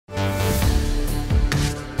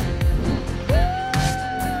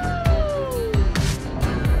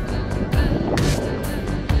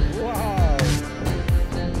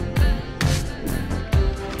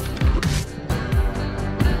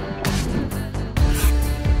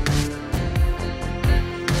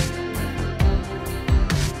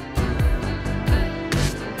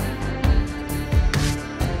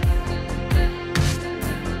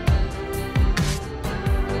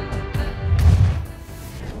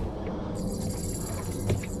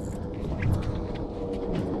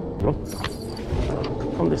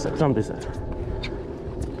this side, come this side.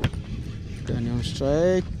 Danny on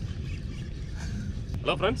strike.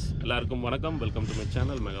 Hello friends, எல்லாருக்கும் வணக்கம். Welcome to my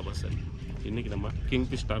channel மெகாபாஸ். இன்றைக்கி நம்ம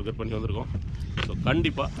kingfish target பண்ணி வந்திருக்கோம். ஸோ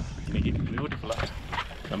கண்டிப்பாக இன்றைக்கி பியூட்டிஃபுல்லாக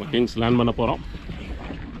நம்ம கிங்ஸ் லேண்ட் பண்ண போகிறோம்.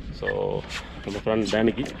 ஸோ நம்ம ஃப்ரெண்ட்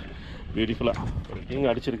டேனிக்கு பியூட்டிஃபுல்லாக ஒரு கிங்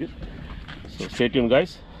அடிச்சிருக்கு. So stay tune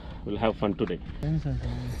guys, we'll have fun today.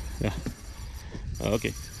 Yeah.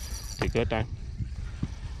 Okay, take your time.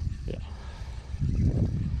 Yeah.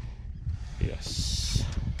 Yes.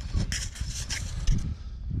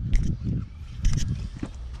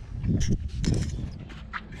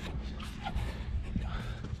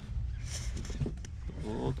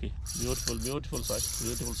 Okay, beautiful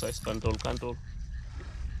size, control.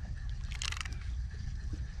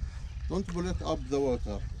 Don't pull it up the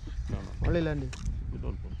water. No. Only landing. You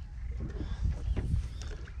don't pull.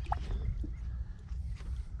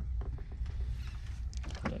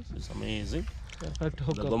 Yes, it's amazing. Perfect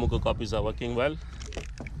hook The up. Gomuku copies are working well.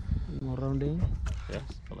 More rounding. Yes,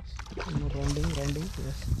 fellas. More rounding.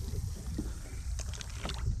 Yes.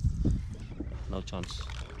 No chance.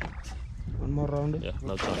 One more rounding. Yeah,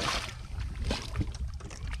 no chance.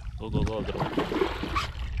 Go.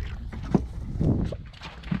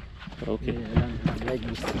 Okay. Like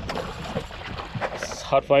this. It's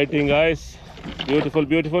hard fighting, guys. Beautiful.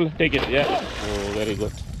 Take it. Yeah. Oh, very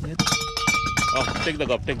good. Yes. Oh, take the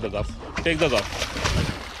cup.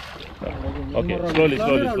 Okay, slowly.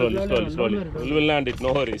 We'll land it.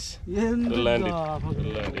 No worries. We'll land it.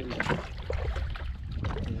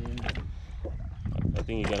 I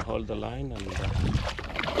think you can hold the line and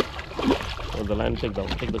hold the line. Take the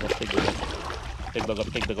cup. Take the cup. Take the cup.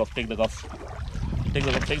 Take the cup. Take the cup.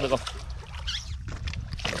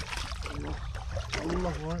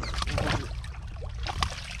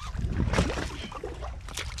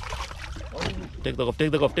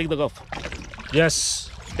 Yes.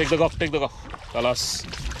 Take the cup. Kalas.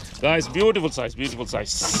 Guys, beautiful size.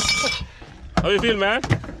 How you feel, man?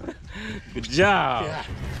 Good job. Yeah.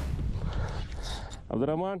 Abdul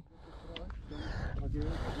Rehman.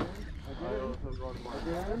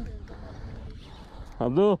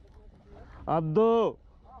 Abdul.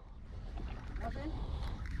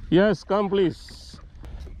 Yes, come please.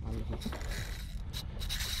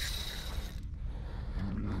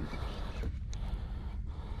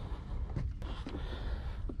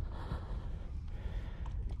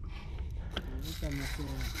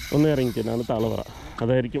 ഒന്ന് ഇറങ്ങിക്കാനാണ് താളവറ,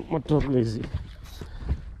 അതായിരിക്കും മറ്റൊരു easy.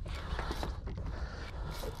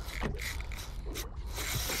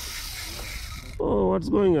 Oh, what's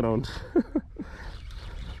going around?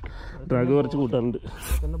 Drag കുറച്ച് കൂട്ടാനുണ്ട്.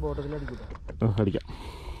 അടിക്കാം.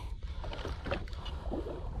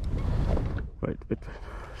 Wait.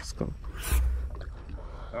 Let's go.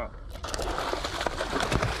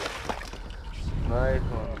 Nice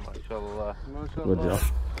one, mashallah. Good job.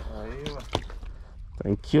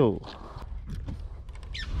 Thank you.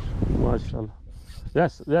 Mashallah.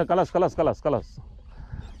 Yes, yeah, kalas.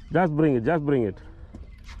 Just bring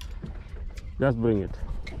it.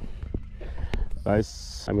 Guys,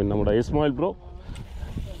 I mean, Danny Ismail bro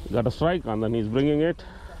got a strike and then he's bringing it.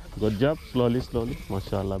 Good job. Slowly.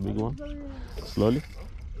 Mashallah, big one. Slowly.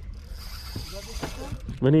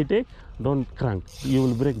 When you take, don't crank. You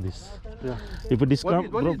will break this. Yeah. If it is come,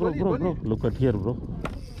 bro. Look at here, bro.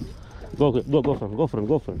 Go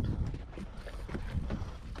front.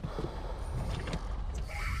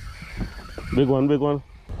 Big one.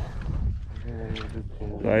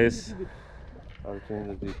 Guys. I'll change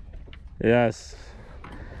the deep. Yes.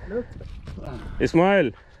 Ismail.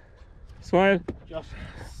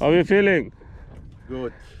 How are you feeling?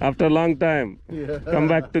 Good. After a long time. Yeah. Come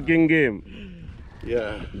back to King game.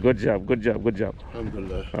 Yeah. Good job.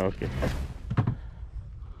 Alhamdulillah. Okay.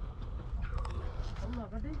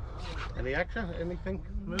 Any action? Anything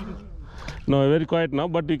moving? No, very quiet now,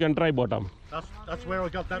 but you can try bottom. That's where I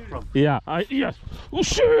got that from. Yeah. Yes. Oh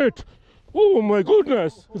shit! Oh my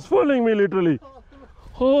goodness! It's following me literally.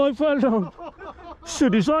 Oh, I fell down.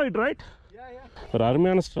 Shit, you saw it, right? ஒரு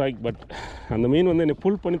அருமையான strike. But அந்த மீன் வந்து என்னை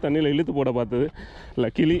புல் பண்ணி தண்ணியில் இழுத்து போட பார்த்தது.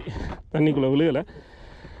 லக்கிலி தண்ணிக்குள்ளே விழுகலை.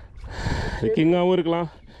 கிங்காகவும் இருக்கலாம்.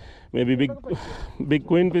 Maybe big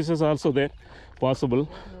Queenfishes also there possible.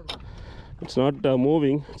 It's not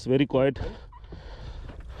moving. It's very quiet.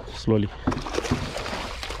 Slowly.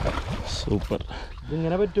 Super.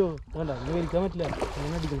 ഇങ്ങനെ പറ്റുമോ? വേണ്ട, ഇങ്ങനെ വലിക്കാൻ പറ്റില്ല.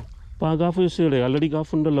 അങ്ങനെ അടിക്കണം. അപ്പോൾ ആ കാഫ് യൂസ് ചെയ്യടേ. ആൾറെഡി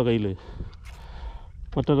കാഫ് ഉണ്ടല്ലോ കയ്യിൽ.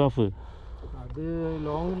 മറ്റേ കാഫ് അത്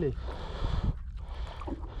ലോങ്ങില്ലേ?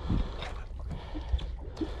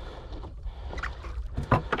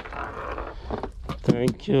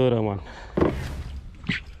 Thank you, Rahman.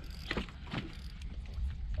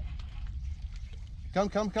 Come,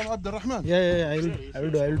 Abdul Rehman. Yeah, I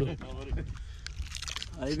will do.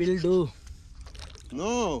 I will do.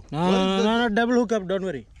 No. No, double hook up, don't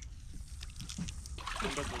worry.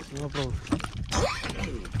 No problem.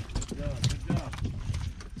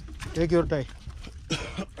 Take your time.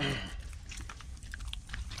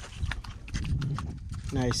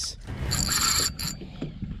 Nice.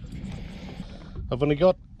 I've only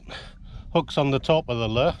got hooks on the top of the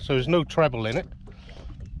lure, so there's no treble in it.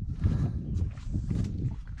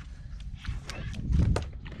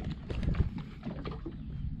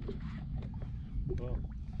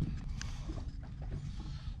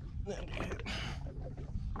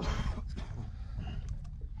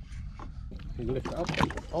 You lift it up,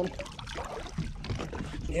 on.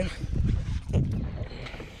 Yeah.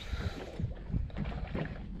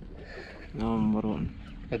 Number one.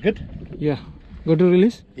 Good? Yeah. Go to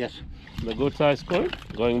release? Yes. The goods are scored.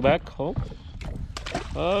 Going back home.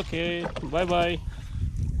 Okay. Bye bye.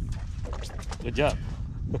 Good job.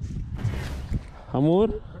 Amur.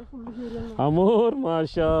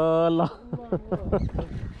 Mashallah.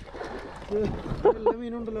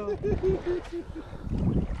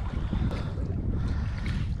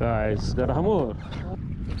 Guys, got Amur.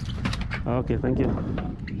 Okay, thank you.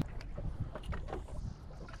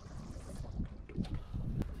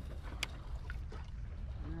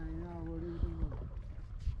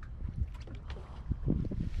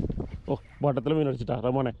 Oh, bottle me nadichita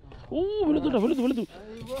Ramane. Oh, viludu.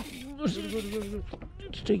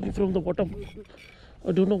 It's taking from the bottom.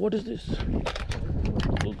 I don't know what is this.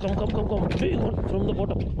 Oh, come. Big one from the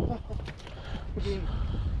bottom.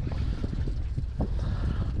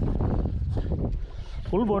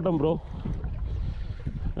 Full bottom, bro.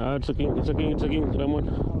 It's a king, Rahman.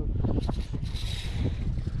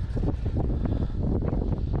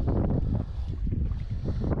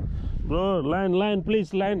 Bro, line,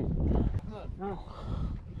 please, line.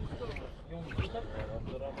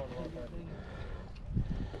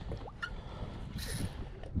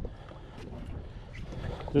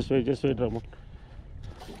 Just wait, Rahman.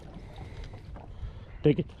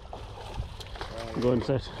 Take it. Go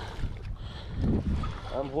inside.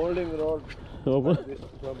 I'm holding the rod Over. like this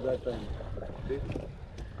from that end. This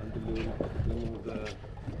until you remove the.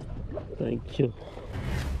 Thank you.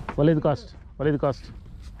 Valeed cast.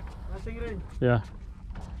 Yeah.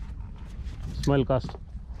 Smile cast.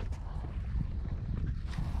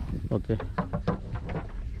 Okay.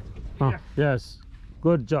 Yes.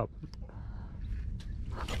 Good job.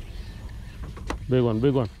 Big one.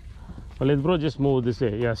 Valeed bro, just move this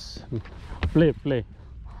way. Yes. Play.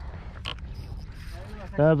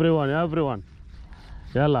 Everyone.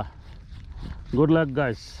 Yalla. Good luck,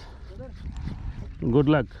 guys. Good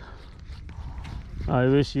luck. I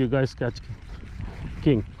wish you guys catch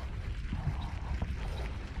king.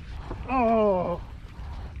 Oh!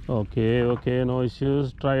 Okay, no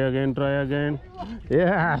issues. Try again.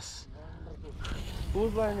 Yes.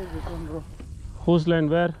 Whose line is this one, bro? Whose line?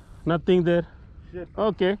 Where? Nothing there. Shit.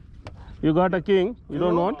 Okay. You got a king. You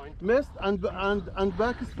don't want? Missed and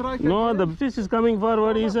back strike. No, the fish is coming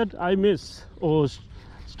forward. He said, I miss. Oh,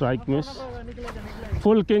 strike miss.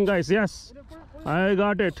 Full king, guys. Yes. I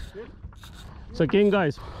got it. It's a king,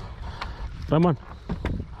 guys. Raman.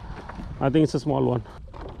 I think it's a small one.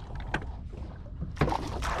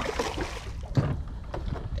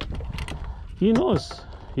 He knows.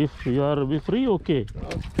 If you are be free, okay.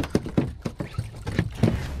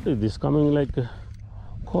 This coming like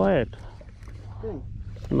quiet.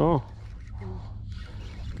 No.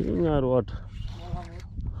 King or what?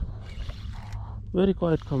 Very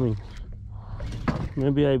quiet coming.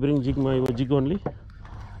 Maybe I bring my jig only.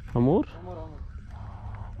 Amur?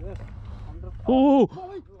 Oh!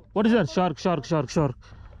 What is that? Shark.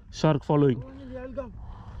 Shark following.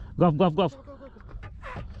 Guff.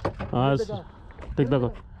 Take the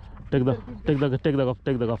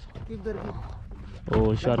guff.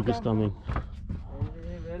 Oh, shark is coming.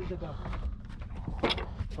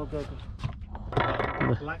 Okay.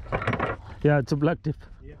 Black. Yeah, it's a black tip.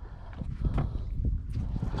 Yeah.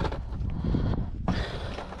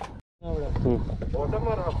 Bottom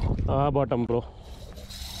or up? Bottom, bro.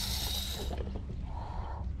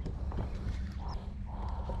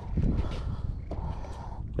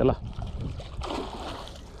 Yalla.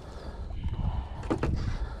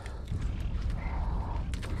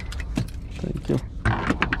 Thank you.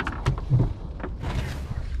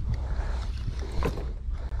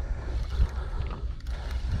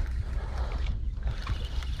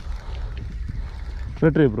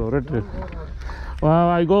 Retrieve, bro. Retrieve.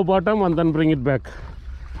 I go bottom and then bring it back.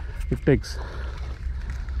 It takes.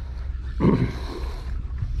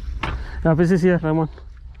 Yeah, fish is here, Rahman.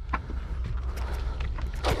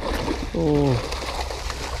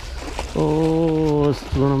 Oh, it's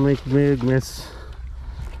gonna make big mess.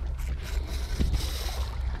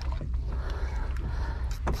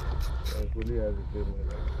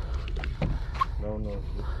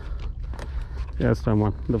 Yes,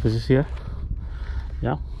 Rahman, the fish is here.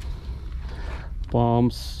 Yeah.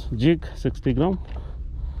 Palms jig 60 gram.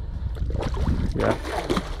 Yeah.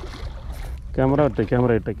 Camera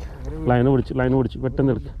take. Line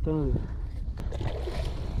പെട്ടെന്ന് എടുക്ക്.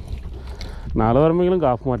 4 പറമ്പെങ്കിലും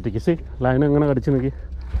calf മാറ്റിക്ക്. C line എങ്ങനെ കടിച്ച് നോക്കി,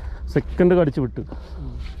 second കടിച്ച് വിട്ട്.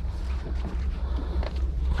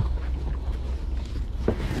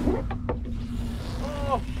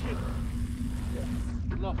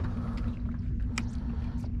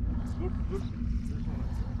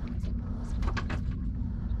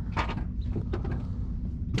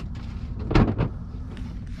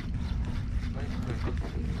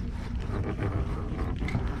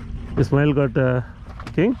 Ismail got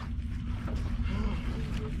king.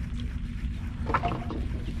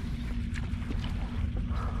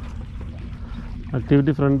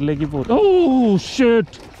 Activity front leg. Oh shit!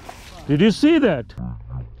 Did you see that?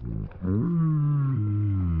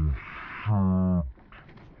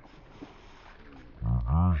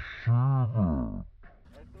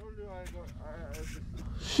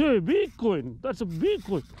 Shit, big coin. That's a big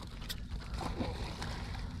coin.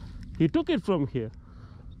 He took it from here.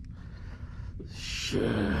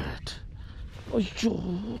 Shit. Oh,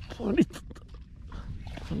 funny.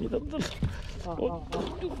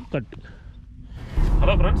 Cut.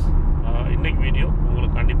 Hello friends, இன்னைக்கு video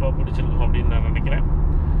உங்களுக்கு கண்டிப்பாக பிடிச்சிருக்கும் அப்படின்னு நான் நினைக்கிறேன்.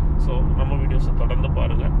 So நம்ம வீடியோஸை தொடர்ந்து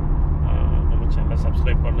பாருங்கள், நம்ம சேனலை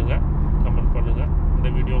சப்ஸ்கிரைப் பண்ணுங்கள், கமெண்ட் பண்ணுங்கள். இந்த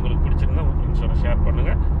வீடியோ உங்களுக்கு பிடிச்சிருந்தா உங்கள் ஃப்ரெண்ட்ஸோட ஷேர்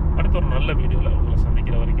பண்ணுங்கள். அடுத்த ஒரு நல்ல வீடியோவில் உங்களை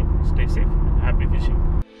சந்திக்கிற வரைக்கும் ஸ்டே சேஃப், ஹாப்பி ஃபிஷிங்.